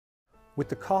With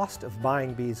the cost of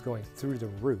buying bees going through the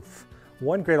roof,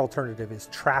 one great alternative is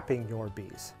trapping your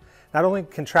bees. Not only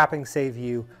can trapping save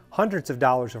you hundreds of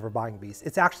dollars over buying bees,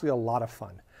 it's actually a lot of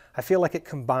fun. I feel like it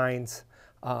combines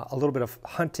a little bit of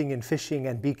hunting and fishing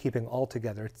and beekeeping all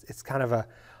together. It's kind of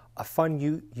a fun,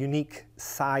 unique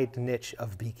side niche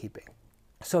of beekeeping.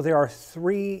 So there are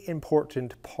three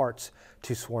important parts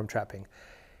to swarm trapping.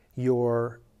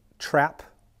 Your trap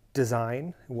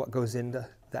design, what goes into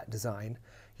that design,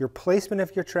 your placement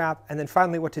of your trap, and then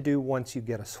finally what to do once you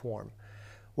get a swarm.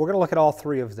 We're going to look at all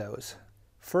three of those.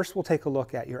 First, we'll take a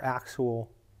look at your actual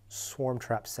swarm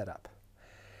trap setup.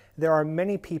 There are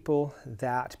many people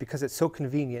that, because it's so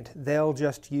convenient, they'll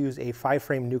just use a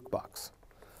 5-frame nuke box.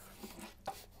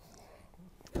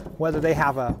 Whether they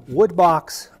have a wood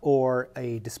box or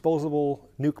a disposable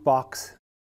nuke box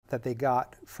that they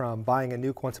got from buying a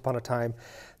nuke once upon a time,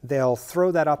 they'll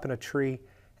throw that up in a tree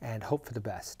and hope for the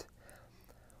best.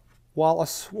 While a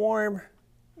swarm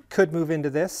could move into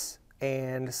this,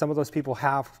 and some of those people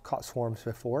have caught swarms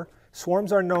before,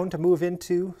 swarms are known to move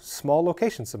into small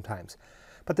locations sometimes.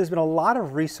 But there's been a lot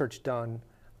of research done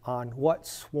on what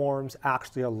swarms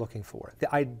actually are looking for.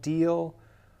 The ideal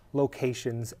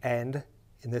locations and,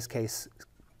 in this case,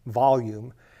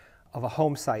 volume of a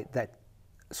home site that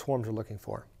swarms are looking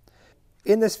for.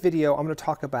 In this video, I'm going to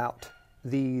talk about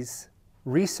these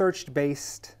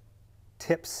research-based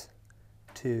tips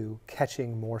to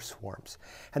catching more swarms.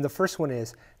 And the first one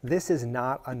is, this is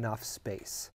not enough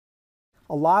space.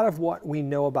 A lot of what we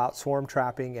know about swarm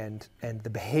trapping and the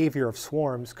behavior of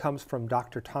swarms comes from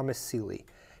Dr. Thomas Seeley.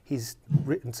 He's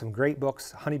written some great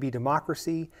books, Honeybee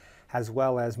Democracy, as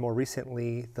well as more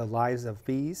recently, The Lives of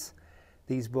Bees.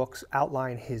 These books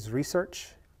outline his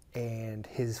research and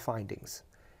his findings,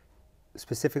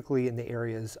 specifically in the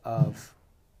areas of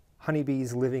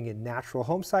honeybees living in natural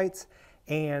home sites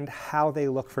and how they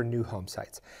look for new home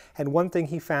sites. And one thing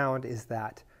he found is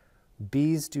that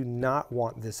bees do not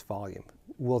want this volume.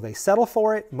 Will they settle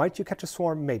for it? Might you catch a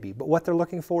swarm? Maybe. But what they're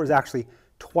looking for is actually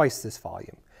twice this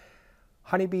volume.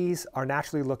 Honeybees are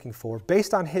naturally looking for,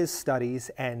 based on his studies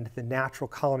and the natural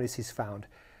colonies he's found,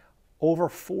 over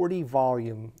 40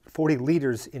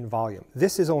 liters in volume.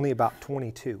 This is only about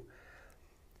 22.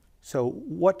 So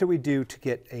what do we do to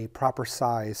get a proper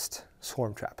sized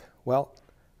swarm trap? Well,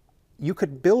 you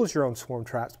could build your own swarm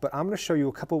traps, but I'm going to show you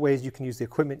a couple ways you can use the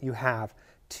equipment you have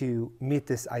to meet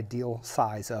this ideal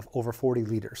size of over 40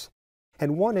 liters.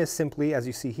 And one is simply, as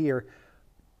you see here,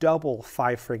 double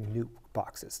 5-frame nuke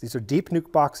boxes. These are deep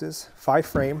nuke boxes,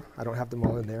 5-frame. I don't have them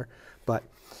all in there, but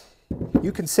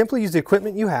you can simply use the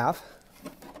equipment you have.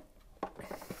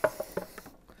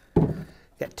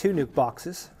 Get 2 nuke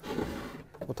boxes.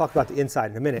 We'll talk about the inside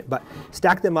in a minute, but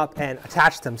stack them up and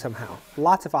attach them somehow.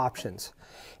 Lots of options.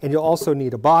 And you'll also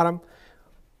need a bottom.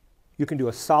 You can do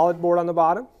a solid board on the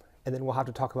bottom, and then we'll have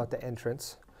to talk about the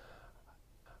entrance.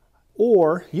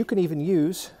 Or you can even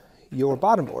use your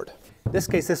bottom board. In this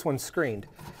case, this one's screened.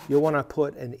 You'll want to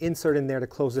put an insert in there to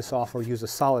close this off or use a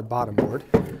solid bottom board.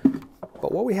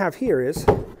 But what we have here is,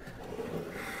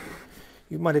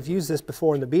 you might have used this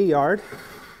before in the bee yard.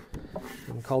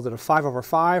 We called it a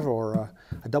 5/5 or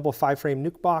a double 5-frame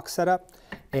nuke box setup.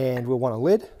 And we'll want a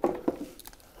lid.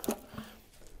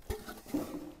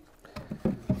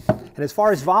 And as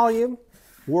far as volume,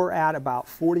 we're at about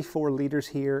 44 liters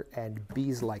here, and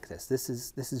bees like this. This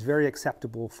is very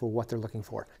acceptable for what they're looking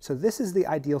for. So this is the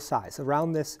ideal size,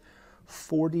 around this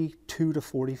 42 to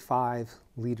 45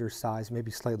 liter size, maybe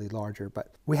slightly larger,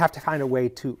 but we have to find a way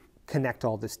to connect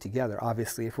all this together,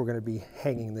 obviously, if we're going to be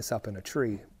hanging this up in a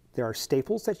tree. There are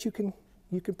staples that you can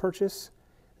purchase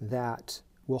that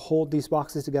will hold these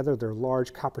boxes together. They're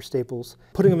large copper staples.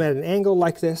 Putting them at an angle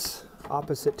like this,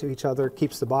 opposite to each other,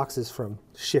 keeps the boxes from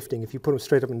shifting. If you put them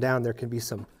straight up and down, there can be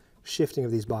some shifting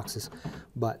of these boxes.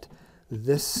 But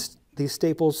these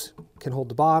staples can hold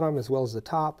the bottom as well as the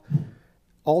top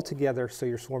all together, so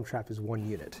your swarm trap is one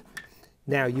unit.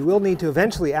 Now, you will need to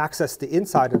eventually access the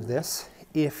inside of this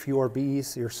if your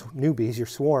bees, your new bees, your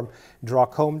swarm, draw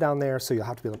comb down there, so you'll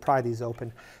have to be able to pry these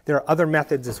open. There are other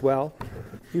methods as well.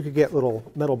 You could get little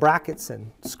metal brackets and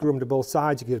screw them to both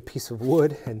sides. You get a piece of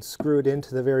wood and screw it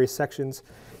into the various sections.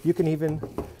 You can even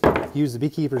use the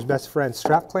beekeeper's best friend,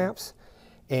 strap clamps,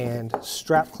 and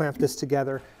strap clamp this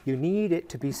together. You need it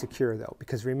to be secure though,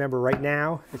 because remember right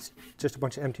now, it's just a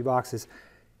bunch of empty boxes.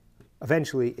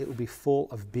 Eventually, it will be full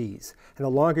of bees. And the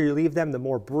longer you leave them, the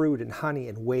more brood and honey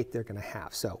and weight they're going to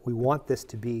have. So we want this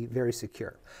to be very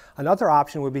secure. Another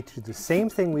option would be to do the same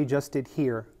thing we just did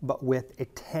here, but with a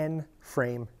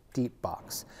 10-frame deep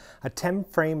box. A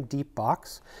 10-frame deep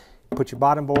box Put your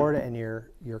bottom board and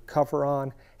your cover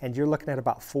on, and you're looking at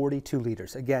about 42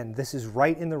 liters. Again, this is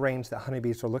right in the range that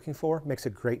honeybees are looking for. Makes a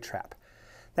great trap.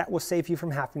 That will save you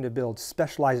from having to build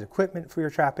specialized equipment for your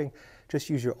trapping. Just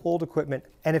use your old equipment,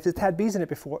 and if it's had bees in it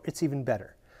before, it's even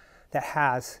better. That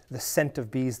has the scent of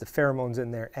bees, the pheromones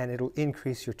in there, and it'll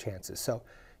increase your chances. So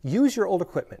use your old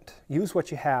equipment, use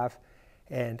what you have,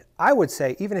 and I would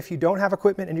say even if you don't have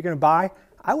equipment and you're going to buy,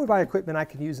 I would buy equipment I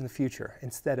can use in the future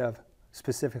instead of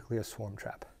specifically a swarm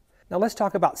trap. Now let's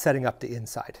talk about setting up the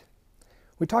inside.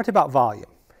 We talked about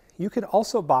volume. You can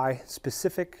also buy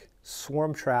specific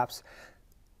swarm traps.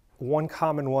 One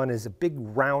common one is a big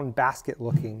round basket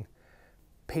looking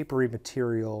papery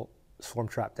material swarm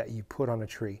trap that you put on a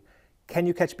tree. Can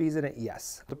you catch bees in it?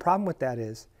 Yes. The problem with that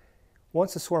is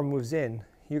once the swarm moves in,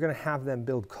 you're going to have them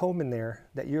build comb in there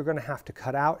that you're going to have to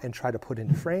cut out and try to put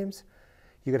into frames.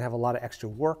 You're going to have a lot of extra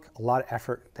work, a lot of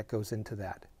effort that goes into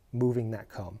that, moving that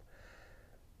comb.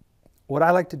 What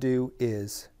I like to do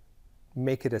is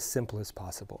make it as simple as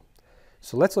possible.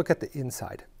 So let's look at the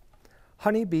inside.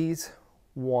 Honeybees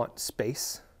want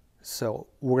space, so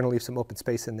we're going to leave some open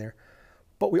space in there,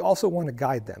 but we also want to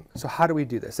guide them. So how do we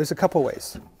do this? There's a couple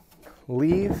ways.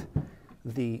 Leave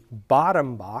the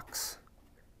bottom box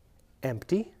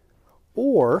empty,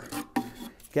 or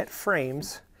get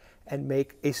frames and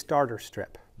make a starter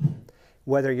strip.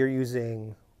 Whether you're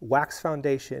using wax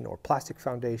foundation or plastic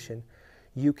foundation,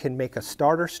 you can make a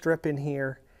starter strip in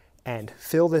here and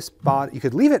fill this bottom. You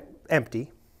could leave it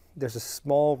empty. There's a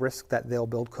small risk that they'll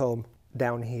build comb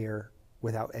down here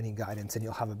without any guidance and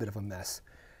you'll have a bit of a mess.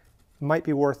 Might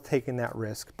be worth taking that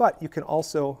risk, but you can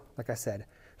also, like I said,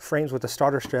 frames with a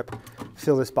starter strip,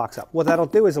 fill this box up. What that'll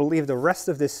do is it'll leave the rest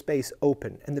of this space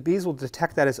open, and the bees will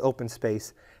detect that as open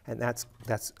space, and that's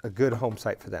a good home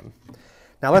site for them.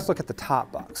 Now let's look at the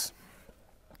top box.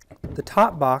 The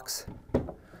top box,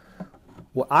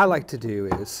 what I like to do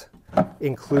is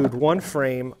include one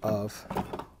frame of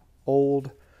old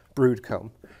brood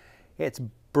comb. It's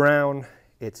brown,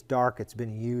 it's dark, it's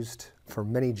been used for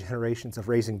many generations of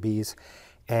raising bees,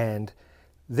 and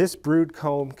this brood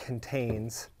comb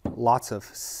contains lots of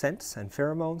scents and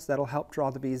pheromones that'll help draw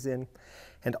the bees in,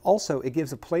 and also it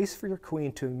gives a place for your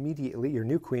queen to immediately, your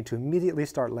new queen, to immediately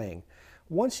start laying.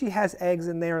 Once she has eggs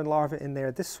in there and larvae in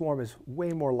there, this swarm is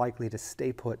way more likely to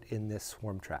stay put in this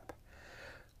swarm trap.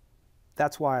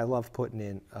 That's why I love putting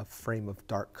in a frame of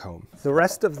dark comb. The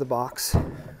rest of the box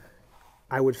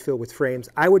I would fill with frames.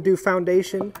 I would do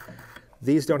foundation.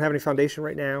 These don't have any foundation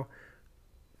right now.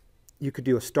 You could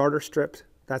do a starter strip.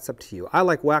 That's up to you. I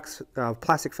like wax,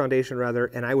 plastic foundation rather,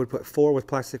 and I would put 4 with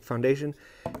plastic foundation.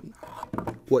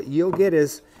 What you'll get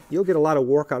is, you'll get a lot of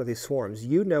work out of these swarms.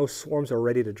 You know swarms are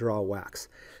ready to draw wax.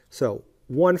 So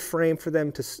one frame for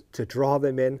them to draw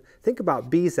them in. Think about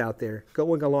bees out there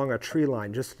going along a tree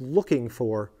line, just looking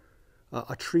for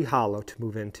a tree hollow to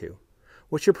move into.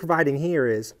 What you're providing here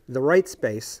is the right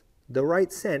space, the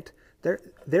right scent.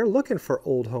 They're looking for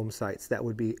old home sites that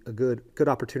would be a good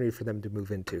opportunity for them to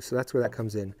move into. So that's where that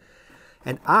comes in.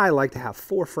 And I like to have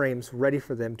 4 frames ready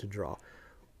for them to draw.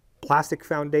 Plastic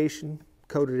foundation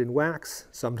coated in wax.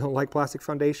 Some don't like plastic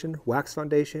foundation. Wax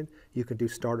foundation. You can do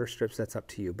starter strips. That's up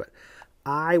to you. But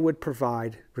I would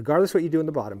provide, regardless of what you do in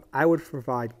the bottom, I would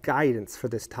provide guidance for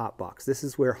this top box. This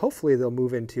is where hopefully they'll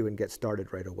move into and get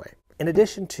started right away. In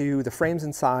addition to the frames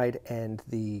inside and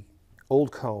the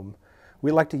old comb,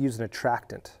 we like to use an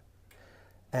attractant.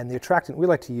 And the attractant we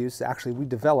like to use, actually we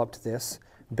developed this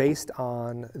based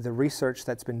on the research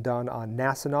that's been done on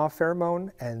Nasonov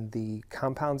pheromone and the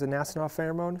compounds in Nasonov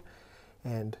pheromone.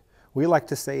 And we like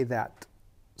to say that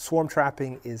swarm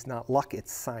trapping is not luck,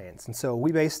 it's science. And so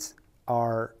we based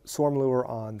our swarm lure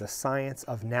on the science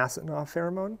of Nasonov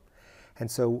pheromone. And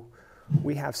so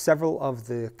we have several of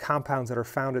the compounds that are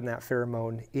found in that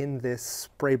pheromone in this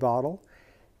spray bottle.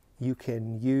 You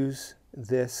can use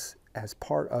this as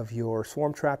part of your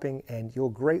swarm trapping and you'll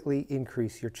greatly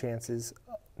increase your chances,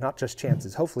 not just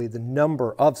chances, hopefully the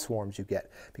number of swarms you get,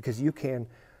 because you can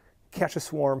catch a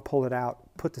swarm, pull it out,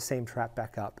 put the same trap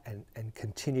back up and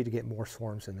continue to get more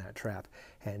swarms in that trap.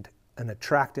 And an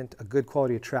attractant, a good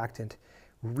quality attractant,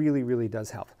 really, really does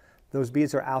help. Those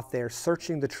bees are out there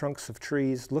searching the trunks of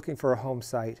trees, looking for a home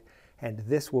site, and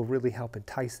this will really help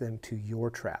entice them to your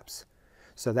traps.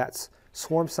 So that's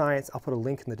swarm science. I'll put a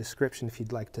link in the description if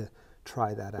you'd like to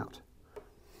try that out.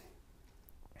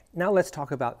 Now let's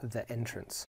talk about the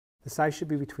entrance. The size should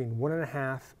be between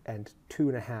 1.5 and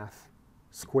 2.5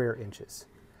 square inches.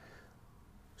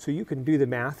 So you can do the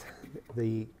math.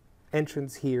 The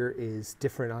entrance here is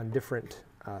different on different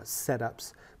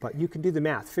setups, but you can do the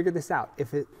math. Figure this out.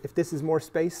 If this is more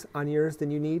space on yours than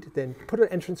you need, then put an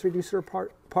entrance reducer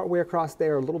part way across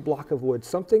there, a little block of wood,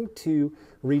 something to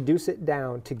reduce it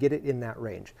down to get it in that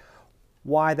range.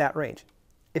 Why that range?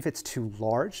 If it's too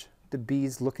large, the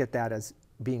bees look at that as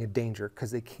being a danger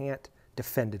because they can't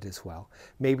defend it as well.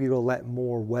 Maybe it'll let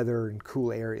more weather and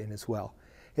cool air in as well.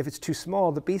 If it's too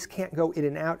small, the bees can't go in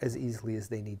and out as easily as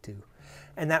they need to.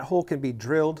 And that hole can be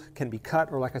drilled, can be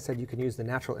cut, or like I said, you can use the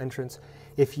natural entrance.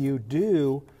 If you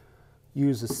do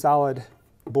use a solid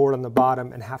board on the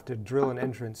bottom and have to drill an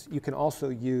entrance, you can also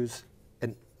use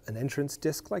an entrance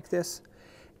disc like this.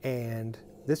 And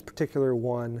this particular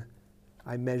one,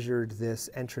 I measured this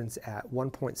entrance at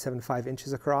 1.75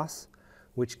 inches across,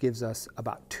 which gives us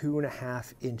about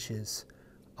 2.5 inches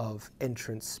of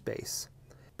entrance space.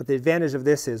 But the advantage of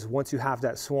this is once you have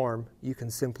that swarm, you can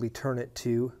simply turn it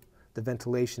to the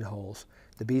ventilation holes.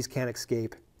 The bees can't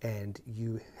escape and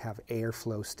you have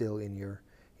airflow still in your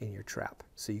trap,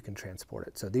 so you can transport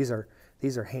it. So these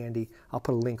are handy. I'll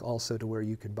put a link also to where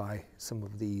you can buy some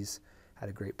of these at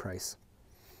a great price.